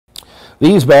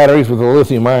These batteries with the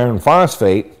lithium iron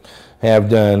phosphate have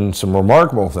done some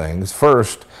remarkable things.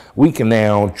 First, we can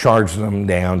now charge them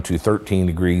down to 13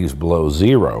 degrees below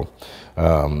zero,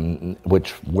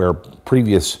 where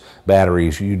previous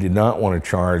batteries you did not want to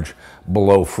charge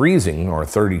below freezing or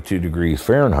 32 degrees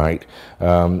Fahrenheit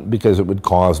because it would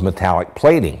cause metallic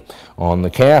plating on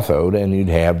the cathode, and you'd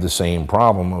have the same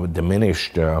problem of a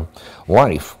diminished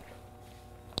life.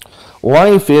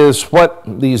 Life is what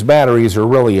these batteries are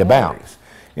really about.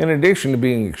 In addition to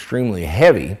being extremely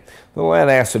heavy, the lead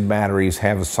acid batteries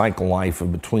have a cycle life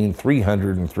of between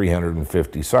 300 and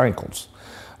 350 cycles.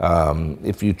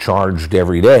 If you charged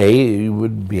every day, you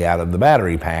would be out of the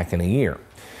battery pack in a year.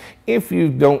 If you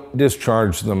don't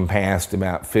discharge them past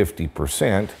about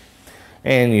 50%,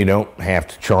 and you don't have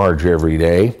to charge every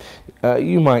day,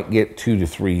 you might get 2 to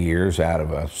 3 years out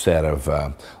of a set of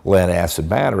lead acid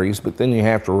batteries, but then you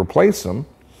have to replace them.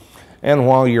 And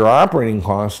while your operating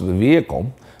cost of the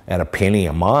vehicle at a penny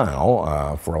a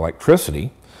mile for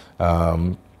electricity,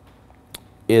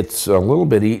 it's a little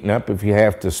bit eaten up if you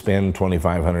have to spend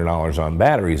 $2,500 on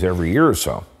batteries every year or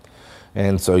so.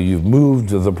 And so you've moved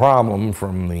the problem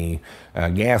from the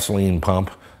gasoline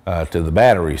pump to the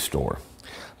battery store.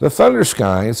 The Thunder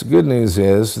Skies, the good news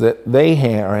is that they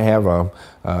have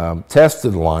a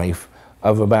tested life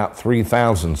of about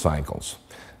 3,000 cycles.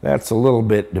 That's a little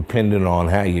bit dependent on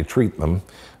how you treat them,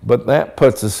 but that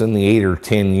puts us in the 8 or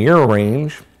 10 year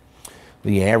range.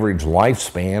 The average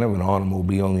lifespan of an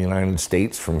automobile in the United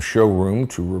States from showroom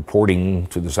to reporting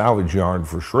to the salvage yard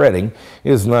for shredding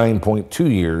is 9.2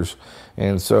 years.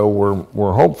 And so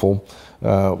we're hopeful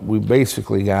we've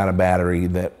basically got a battery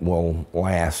that will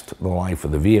last the life of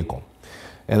the vehicle.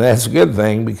 And that's a good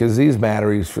thing because these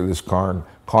batteries for this car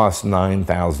cost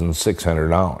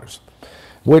 $9,600,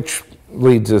 which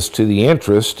leads us to the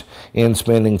interest in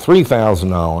spending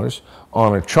 $3,000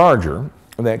 on a charger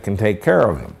that can take care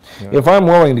of them. Yeah. If I'm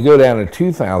willing to go down to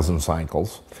 2,000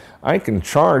 cycles, I can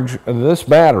charge this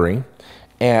battery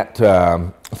at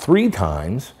 3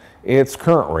 times its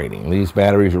current rating. These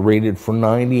batteries are rated for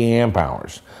 90 amp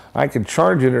hours. I could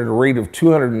charge it at a rate of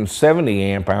 270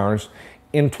 amp hours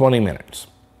in 20 minutes.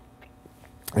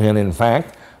 And in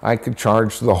fact, I could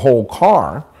charge the whole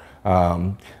car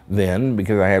then,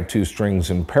 because I have 2 strings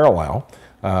in parallel,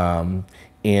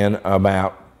 in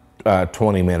about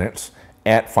 20 minutes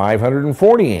at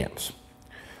 540 amps.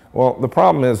 Well, the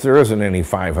problem is there isn't any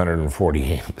 540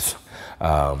 amps.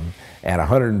 At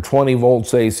 120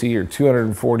 volts AC or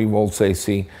 240 volts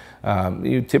AC,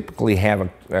 you typically have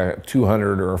a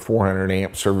 200 or a 400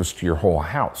 amp service to your whole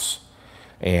house.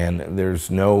 And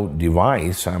there's no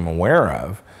device I'm aware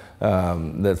of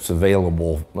that's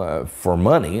available for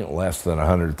money, less than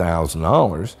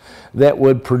 $100,000, that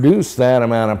would produce that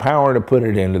amount of power to put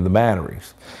it into the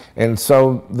batteries. And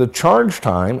so the charge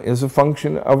time is a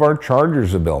function of our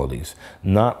charger's abilities,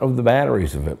 not of the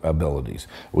battery's abilities.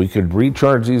 We could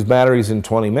recharge these batteries in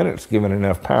 20 minutes given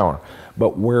enough power,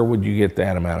 but where would you get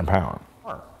that amount of power?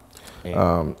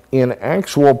 In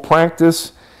actual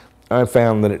practice, I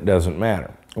found that it doesn't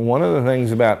matter. One of the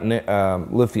things about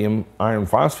lithium iron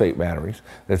phosphate batteries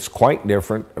that's quite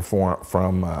different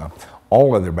from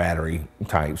all other battery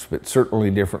types, but certainly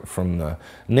different from the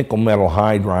nickel metal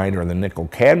hydride or the nickel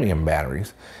cadmium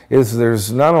batteries, is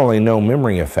there's not only no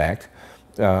memory effect,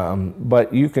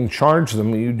 but you can charge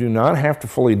them. You do not have to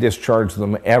fully discharge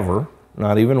them ever,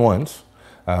 not even once,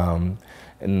 and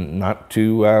not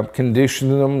to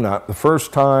condition them, not the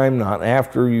first time, not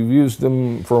after you've used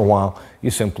them for a while.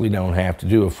 You simply don't have to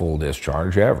do a full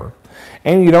discharge ever.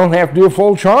 And you don't have to do a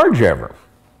full charge ever.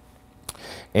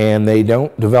 And they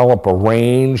don't develop a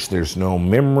range, there's no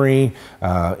memory.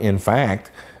 In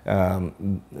fact,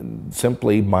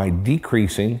 simply by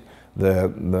decreasing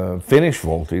the finish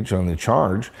voltage on the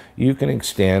charge, you can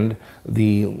extend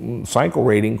the cycle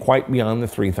rating quite beyond the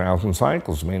 3,000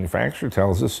 cycles. The manufacturer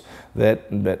tells us that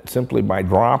simply by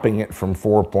dropping it from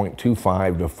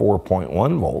 4.25 to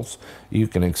 4.1 volts, you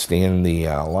can extend the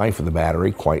life of the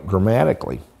battery quite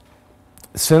dramatically.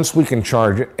 Since we can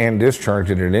charge it and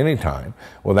discharge it at any time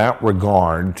without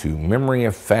regard to memory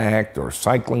effect or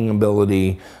cycling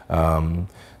ability,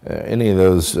 any of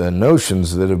those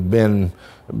notions that have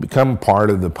become part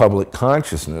of the public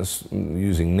consciousness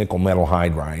using nickel metal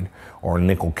hydride or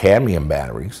nickel cadmium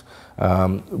batteries,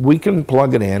 we can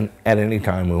plug it in at any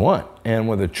time we want. And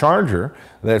with a charger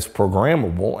that's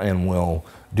programmable and will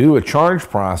do a charge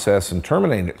process and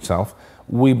terminate itself,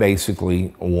 we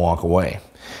basically walk away.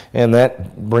 And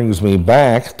that brings me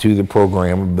back to the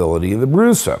programmability of the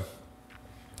Brusa.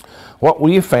 What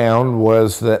we found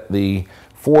was that the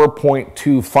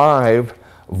 4.25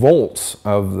 volts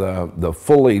of the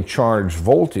fully charged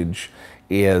voltage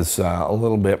is a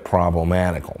little bit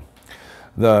problematical.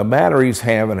 The batteries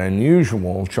have an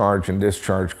unusual charge and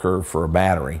discharge curve for a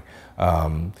battery,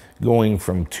 going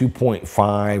from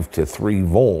 2.5 to 3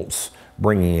 volts,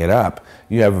 bringing it up.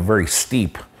 You have a very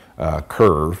steep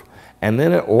curve, and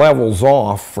then it levels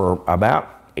off for about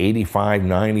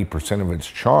 85–90% of its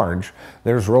charge.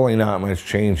 There's really not much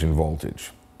change in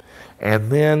voltage.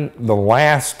 And then the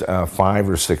last 5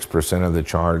 or 6% of the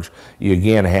charge, you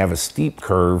again have a steep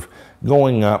curve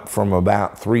going up from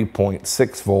about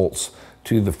 3.6 volts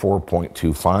to the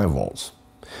 4.25 volts.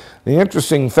 The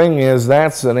interesting thing is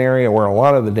that's an area where a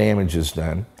lot of the damage is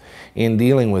done. In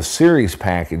dealing with series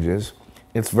packages,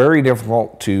 it's very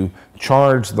difficult to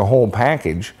charge the whole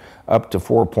package up to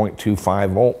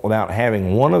 4.25 volt without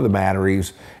having one of the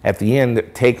batteries at the end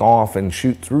take off and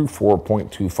shoot through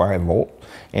 4.25 volt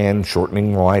and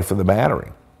shortening the life of the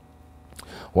battery.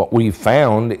 What we've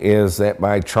found is that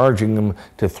by charging them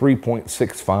to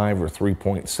 3.65 or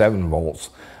 3.7 volts,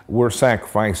 we're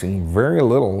sacrificing very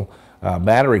little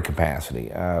battery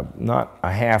capacity, not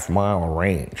a half-mile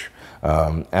range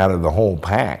out of the whole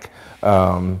pack.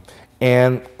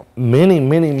 And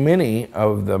many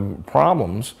of the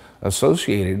problems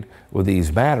associated with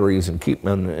these batteries and keeping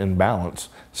them in balance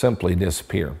simply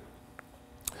disappear.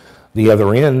 The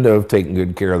other end of taking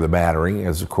good care of the battery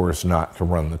is, of course, not to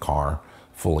run the car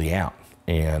fully out.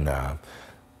 And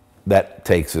that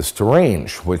takes us to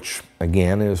range, which,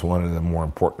 again, is one of the more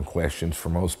important questions for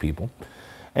most people.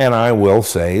 And I will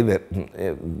say that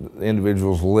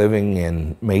individuals living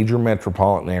in major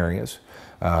metropolitan areas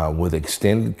with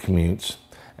extended commutes,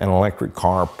 an electric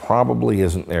car probably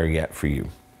isn't there yet for you.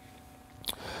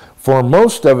 For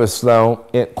most of us, though,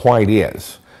 it quite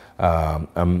is.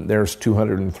 There's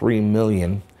 203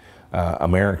 million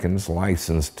Americans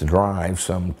licensed to drive,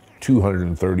 some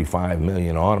 235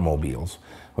 million automobiles,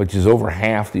 which is over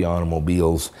half the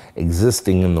automobiles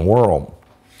existing in the world.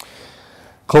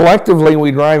 Collectively,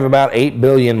 we drive about 8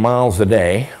 billion miles a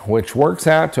day, which works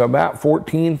out to about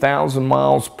 14,000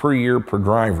 miles per year per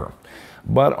driver.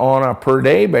 But on a per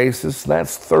day basis,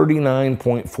 that's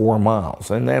 39.4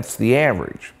 miles, and that's the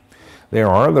average. There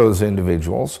are those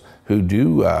individuals who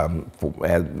do,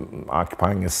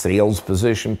 occupying a sales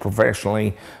position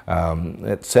professionally,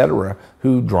 etc.,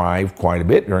 who drive quite a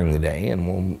bit during the day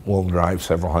and will drive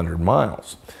several hundred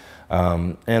miles.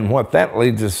 And what that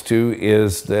leads us to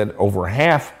is that over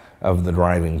half of the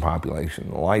driving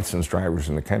population, the licensed drivers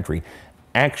in the country,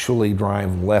 actually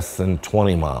drive less than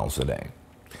 20 miles a day.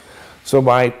 So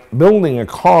by building a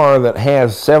car that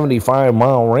has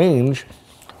 75-mile range,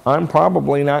 I'm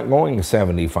probably not going to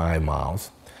 75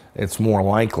 miles. It's more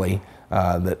likely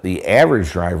that the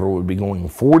average driver would be going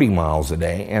 40 miles a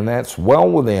day, and that's well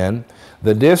within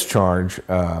the discharge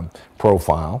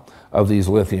profile of these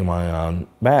lithium-ion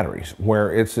batteries,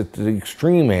 where it's at the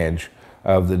extreme edge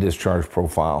of the discharge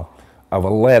profile of a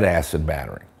lead-acid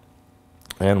battery.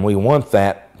 And we want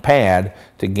that pad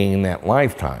to gain that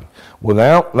lifetime.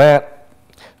 Without that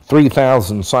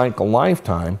 3,000 cycle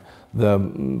lifetime,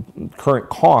 the current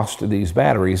cost of these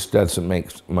batteries doesn't make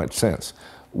much sense.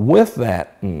 With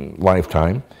that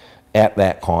lifetime, at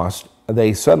that cost,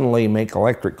 they suddenly make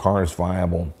electric cars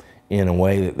viable in a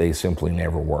way that they simply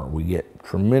never were. We get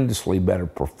tremendously better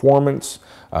performance,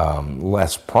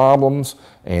 less problems,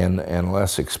 and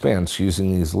less expense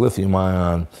using these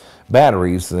lithium-ion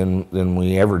batteries than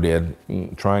we ever did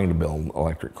trying to build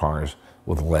electric cars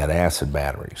with lead-acid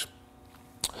batteries.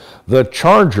 The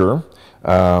charger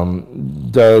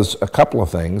does a couple of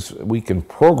things. We can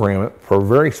program it for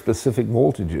very specific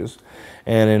voltages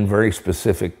and in very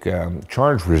specific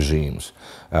charge regimes.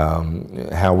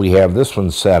 How we have this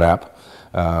one set up,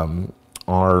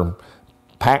 our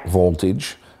pack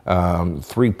voltage,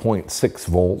 3.6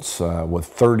 volts with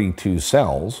 32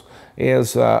 cells,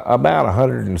 is about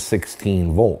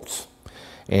 116 volts.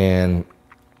 And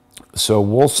so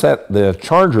we'll set the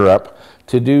charger up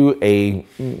to do a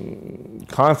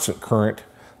constant current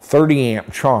 30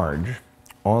 amp charge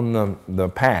on the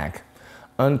pack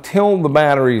until the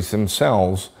batteries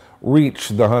themselves reach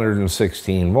the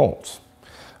 116 volts.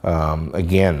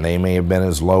 Again, they may have been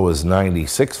as low as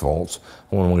 96 volts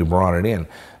when we brought it in.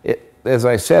 As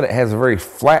I said, it has a very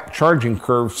flat charging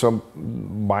curve, so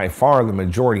by far the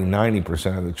majority,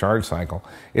 90% of the charge cycle,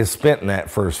 is spent in that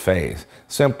first phase,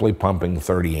 simply pumping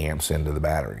 30 amps into the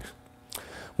batteries.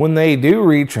 When they do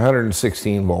reach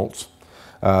 116 volts,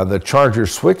 the charger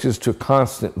switches to a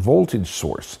constant voltage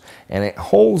source, and it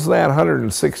holds that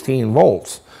 116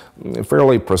 volts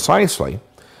fairly precisely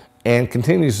and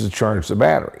continues to charge the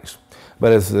batteries.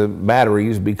 But as the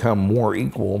batteries become more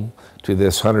equal to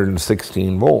this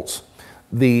 116 volts,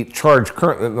 the charge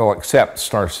current that they'll accept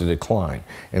starts to decline.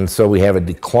 And so we have a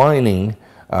declining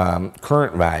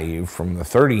current value from the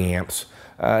 30 amps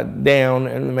down,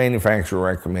 and the manufacturer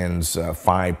recommends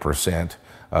 5%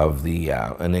 of the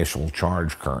initial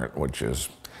charge current, which is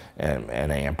an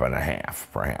amp and a half,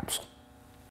 perhaps.